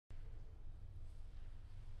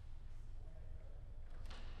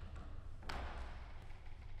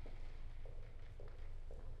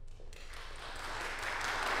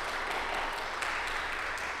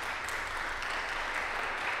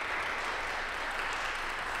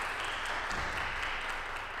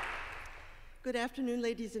Good afternoon,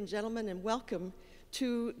 ladies and gentlemen, and welcome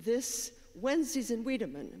to this Wednesdays in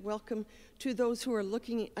Wiedemann. Welcome to those who are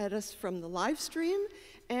looking at us from the live stream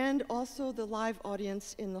and also the live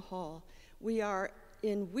audience in the hall. We are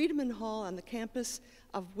in Wiedemann Hall on the campus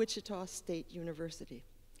of Wichita State University.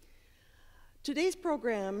 Today's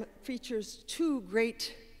program features two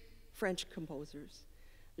great French composers,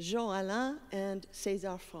 Jean Alain and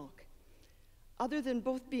César Franck. Other than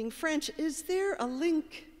both being French, is there a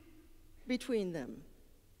link between them?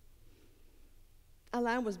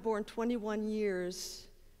 Alain was born 21 years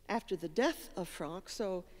after the death of Franck,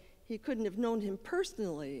 so he couldn't have known him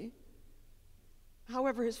personally.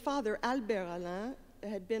 However, his father, Albert Alain,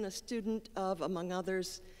 had been a student of, among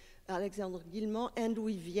others, Alexandre Guillemot and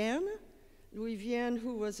Louis Vienne,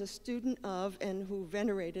 who was a student of and who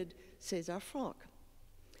venerated César Franck.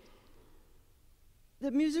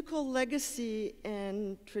 The musical legacy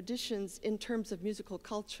and traditions in terms of musical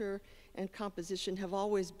culture and composition have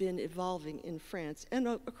always been evolving in France and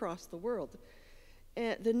across the world.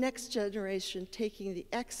 And the next generation taking the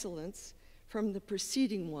excellence from the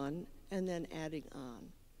preceding one and then adding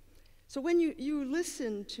on. So when you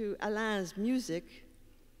listen to Alain's music,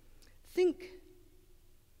 think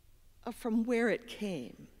of from where it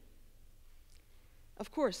came.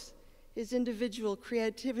 Of course, his individual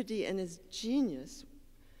creativity and his genius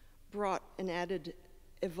brought an added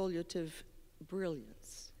evolutive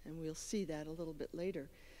brilliance, and we'll see that a little bit later.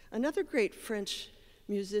 Another great French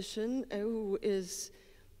musician who is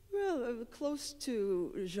close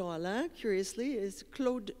to Jean Alain, curiously, is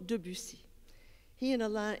Claude Debussy. He and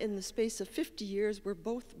Alain, in the space of 50 years, were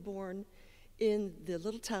both born in the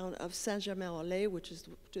little town of Saint-Germain-en-Laye, which is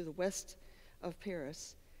to the west of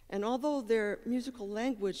Paris. And although their musical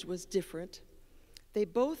language was different, they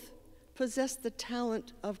both possessed the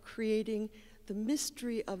talent of creating the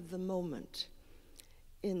mystery of the moment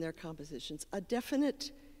in their compositions, a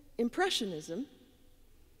definite impressionism,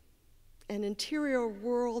 an interior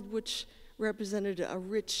world which represented a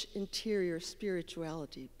rich interior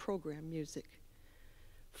spirituality, program music.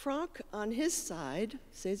 Franck, on his side,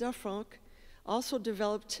 César Franck, also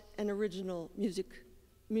developed an original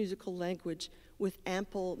musical language with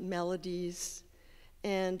ample melodies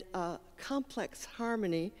and a complex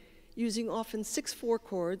harmony using often 6/4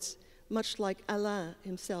 chords, much like Alain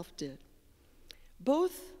himself did.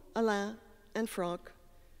 Both Alain and Franck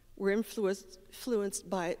were influenced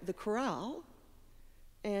by the chorale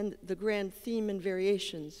and the grand theme and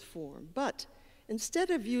variations form. But instead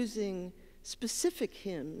of using specific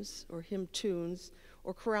hymns or hymn tunes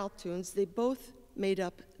or chorale tunes, they both made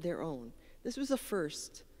up their own. This was a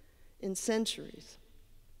first in centuries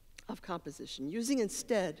of composition, using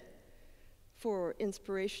instead for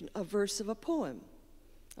inspiration a verse of a poem,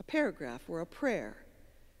 a paragraph, or a prayer,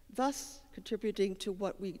 thus contributing to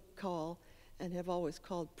what we call and have always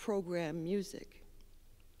called program music.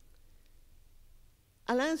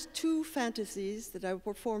 Alain's two fantasies that I will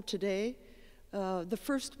perform today, the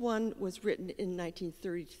first one was written in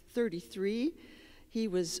 1933. He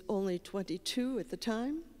was only 22 at the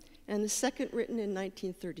time, and the second written in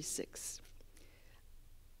 1936.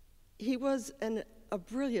 He was a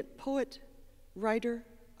brilliant poet, writer,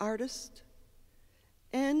 artist,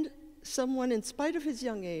 and someone, in spite of his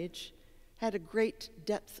young age, had a great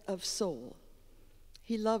depth of soul.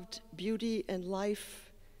 He loved beauty and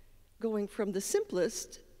life, going from the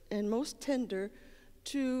simplest and most tender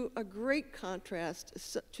to a great contrast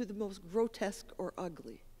to the most grotesque or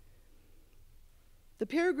ugly. The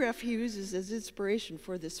paragraph he uses as inspiration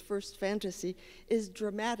for this first fantasy is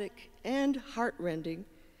dramatic and heartrending,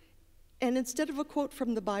 and instead of a quote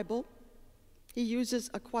from the Bible, he uses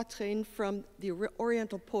a quatrain from the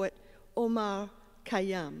Oriental poet Omar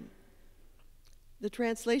Khayyam. The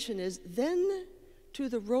translation is, "Then to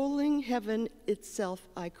the rolling heaven itself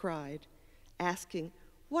I cried, asking,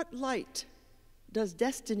 what light does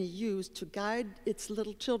destiny use to guide its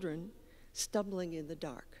little children stumbling in the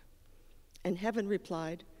dark? And heaven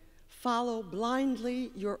replied, follow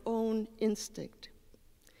blindly your own instinct."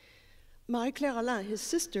 Marie-Claire Alain, his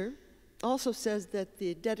sister, also says that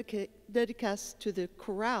the dédicace to the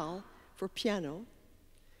chorale for piano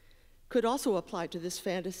could also apply to this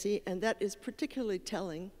fantasy, and that is particularly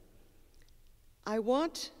telling. I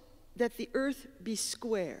want that the earth be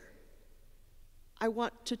square. I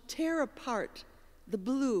want to tear apart the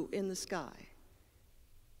blue in the sky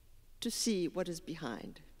to see what is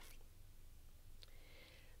behind.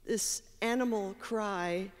 This animal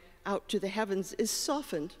cry out to the heavens is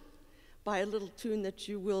softened by a little tune that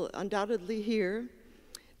you will undoubtedly hear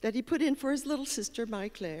that he put in for his little sister,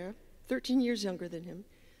 Marie-Claire, 13 years younger than him.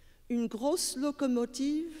 Une grosse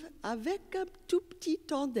locomotive avec un tout petit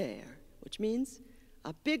temps d'air. which means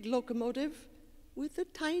a big locomotive with a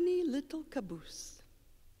tiny little caboose.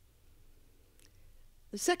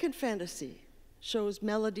 The second fantasy shows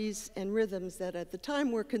melodies and rhythms that at the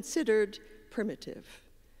time were considered primitive.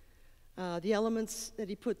 The elements that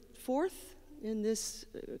he put forth in this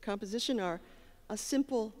composition are a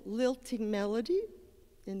simple lilting melody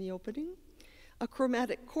in the opening, a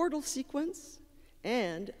chromatic chordal sequence,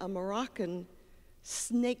 and a Moroccan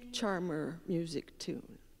snake charmer music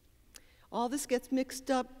tune. All this gets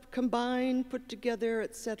mixed up, combined, put together,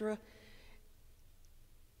 etc.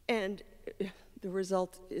 And the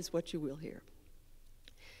result is what you will hear.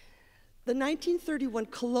 The 1931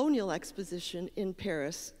 Colonial Exposition in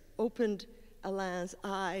Paris opened Alain's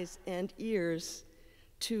eyes and ears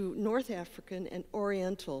to North African and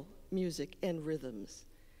Oriental music and rhythms.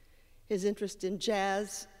 His interest in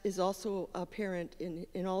jazz is also apparent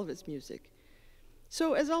in all of his music.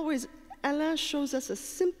 So, as always, Alain shows us a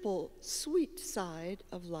simple, sweet side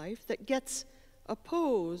of life that gets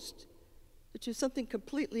opposed to something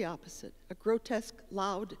completely opposite, a grotesque,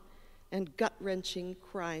 loud, and gut-wrenching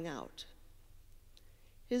crying out.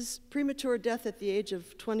 His premature death at the age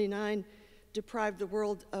of 29 deprived the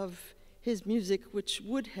world of his music, which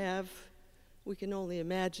would have, we can only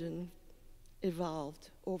imagine, evolved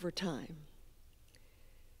over time.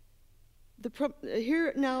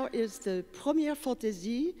 Here now is the première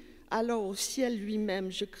fantaisie. Alors au ciel lui-même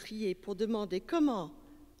je criai pour demander comment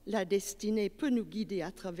la destinée peut nous guider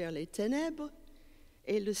à travers les ténèbres.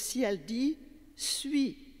 Et le ciel dit,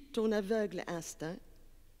 suis ton aveugle instinct.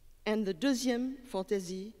 And the deuxième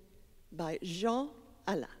fantaisie by Jean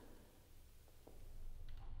Alain.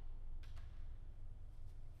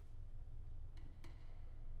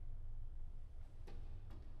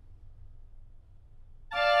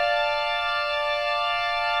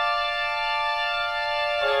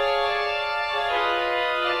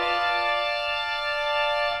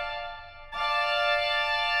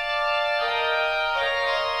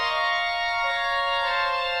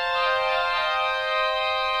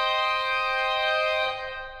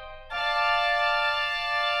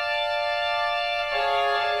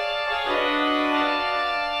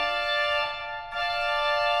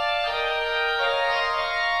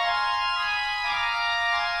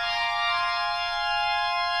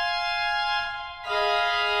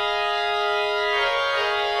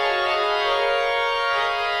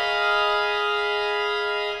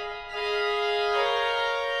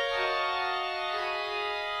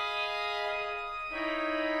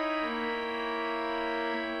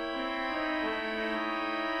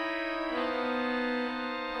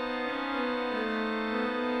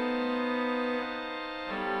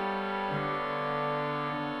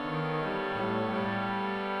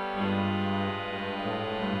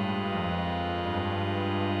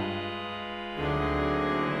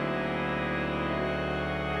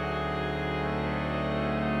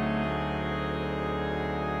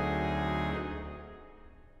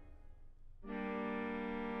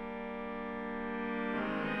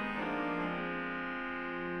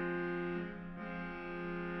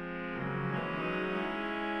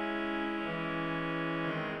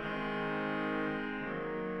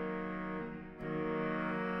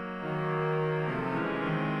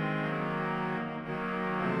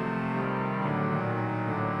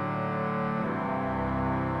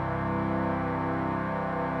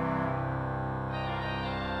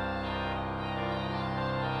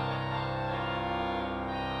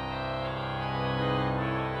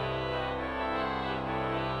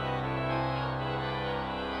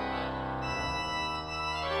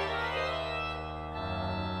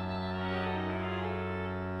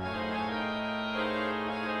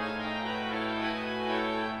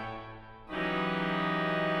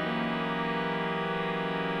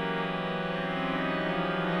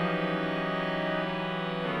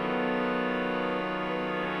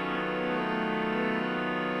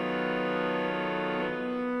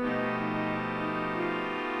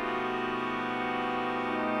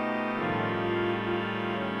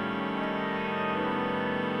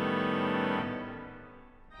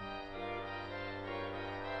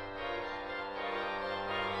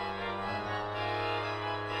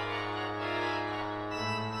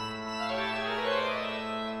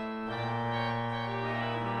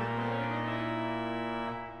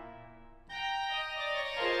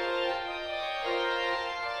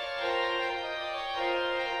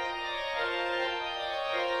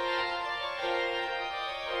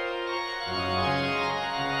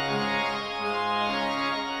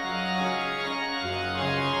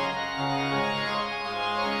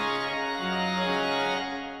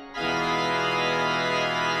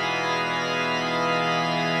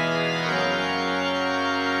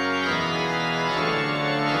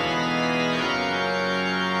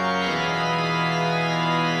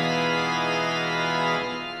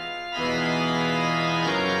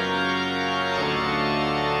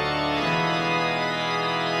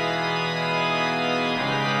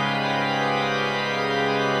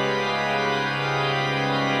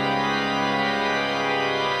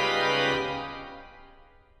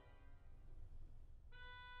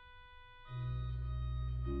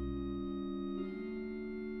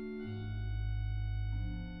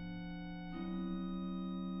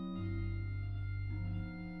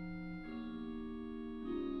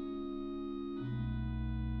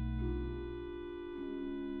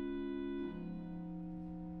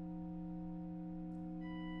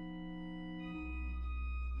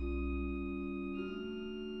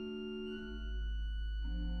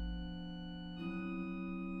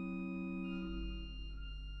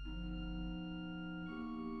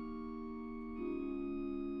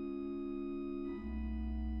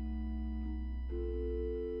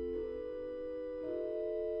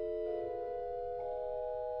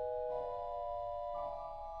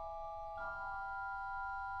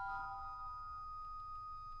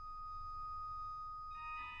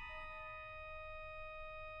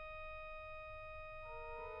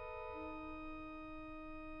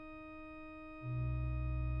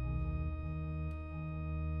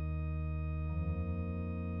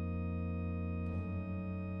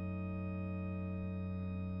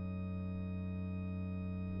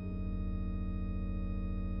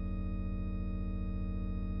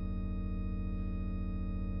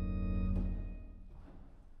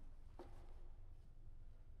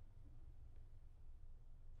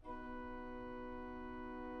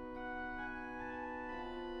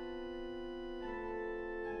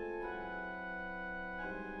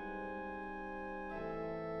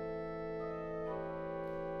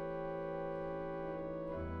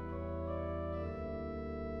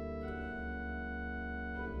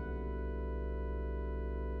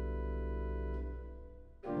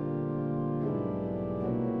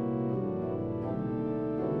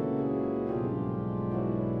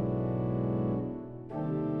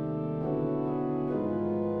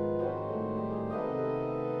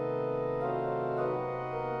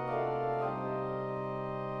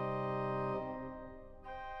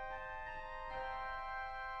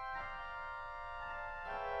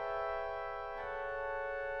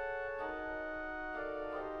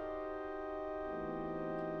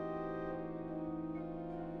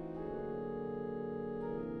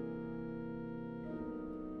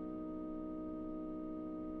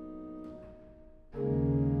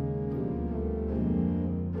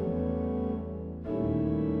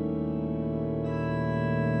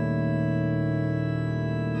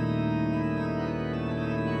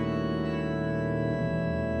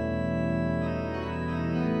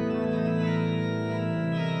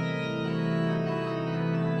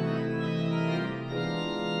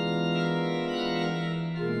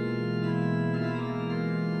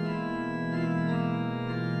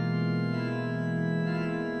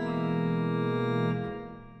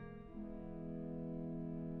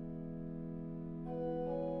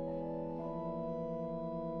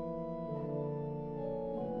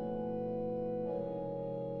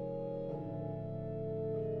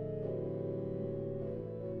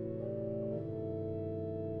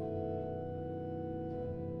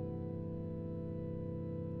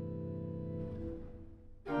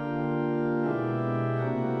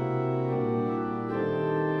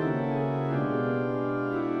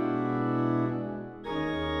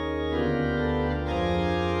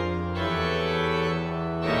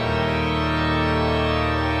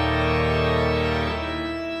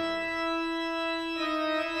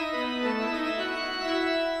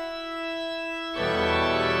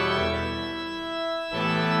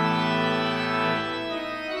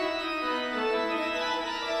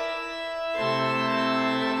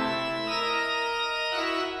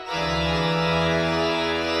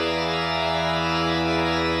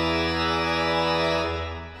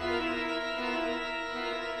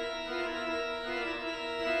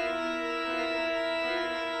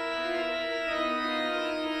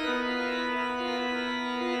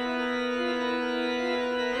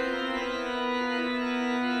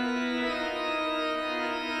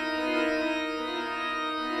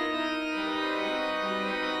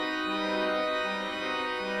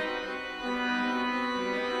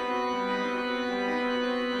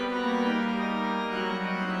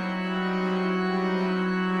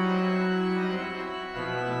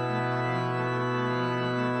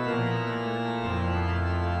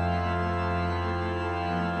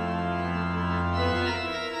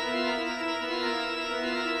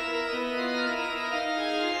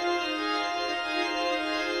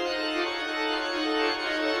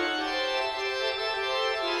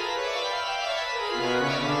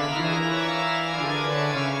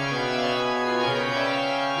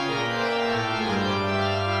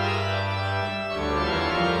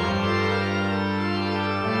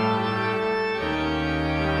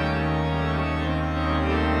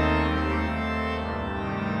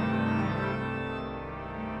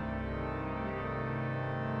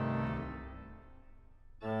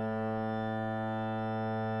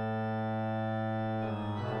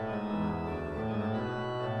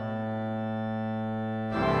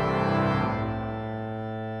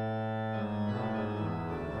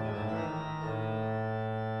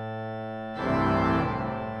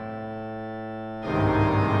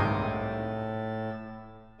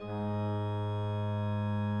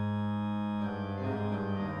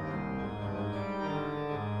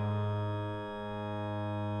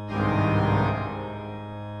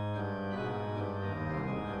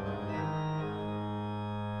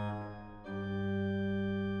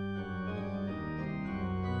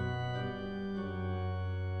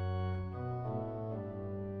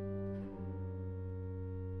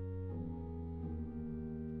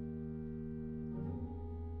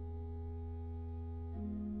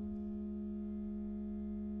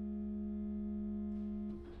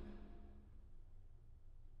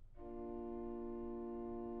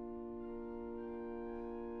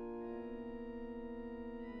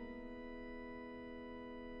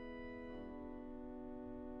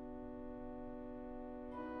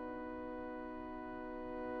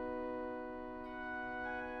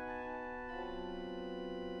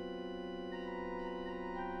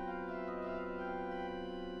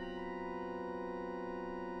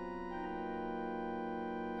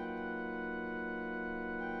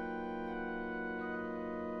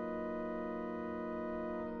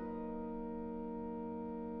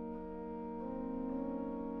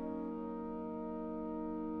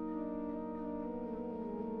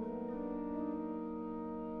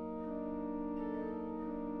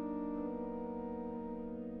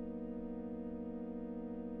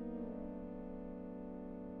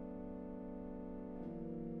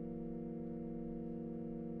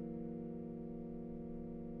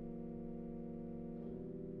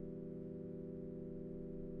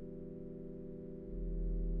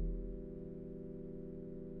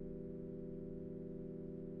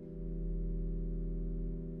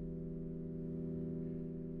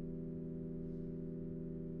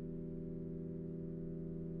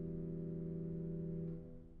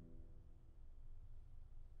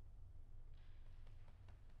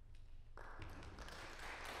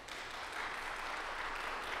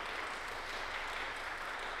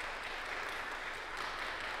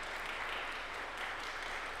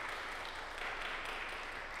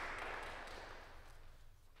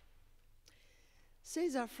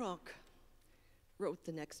 César Franck wrote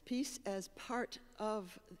the next piece as part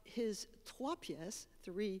of his trois pièces,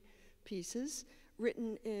 3 pieces,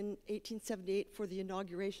 written in 1878 for the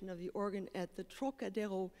inauguration of the organ at the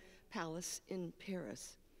Trocadero Palace in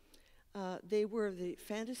Paris. They were the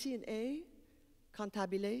Fantasy in A,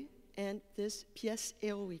 Cantabile, and this Pièce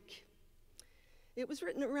héroïque. It was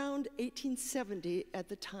written around 1870 at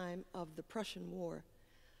the time of the Prussian War,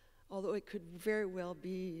 although it could very well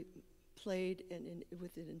be played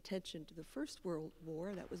with an intention to the First World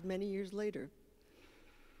War. That was many years later.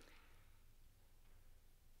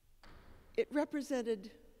 It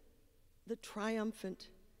represented the triumphant,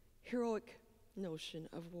 heroic notion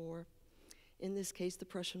of war, in this case the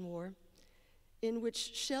Prussian War, in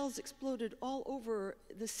which shells exploded all over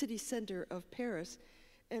the city center of Paris,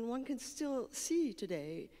 and one can still see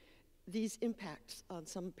today these impacts on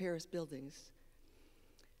some Paris buildings.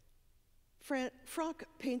 Franck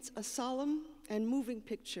paints a solemn and moving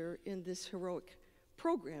picture in this heroic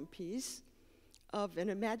program piece of an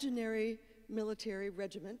imaginary military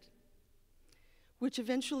regiment which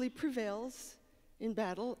eventually prevails in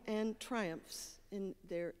battle and triumphs in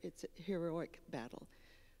its heroic battle.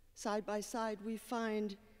 Side by side, we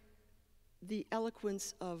find the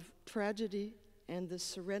eloquence of tragedy and the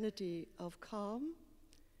serenity of calm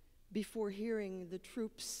before hearing the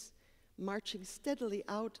troops marching steadily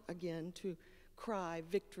out again to cry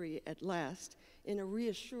victory at last in a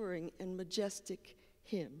reassuring and majestic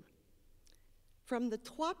hymn. From the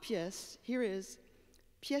trois pièces, here is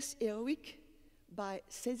Pièce héroïque by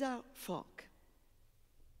César Franck.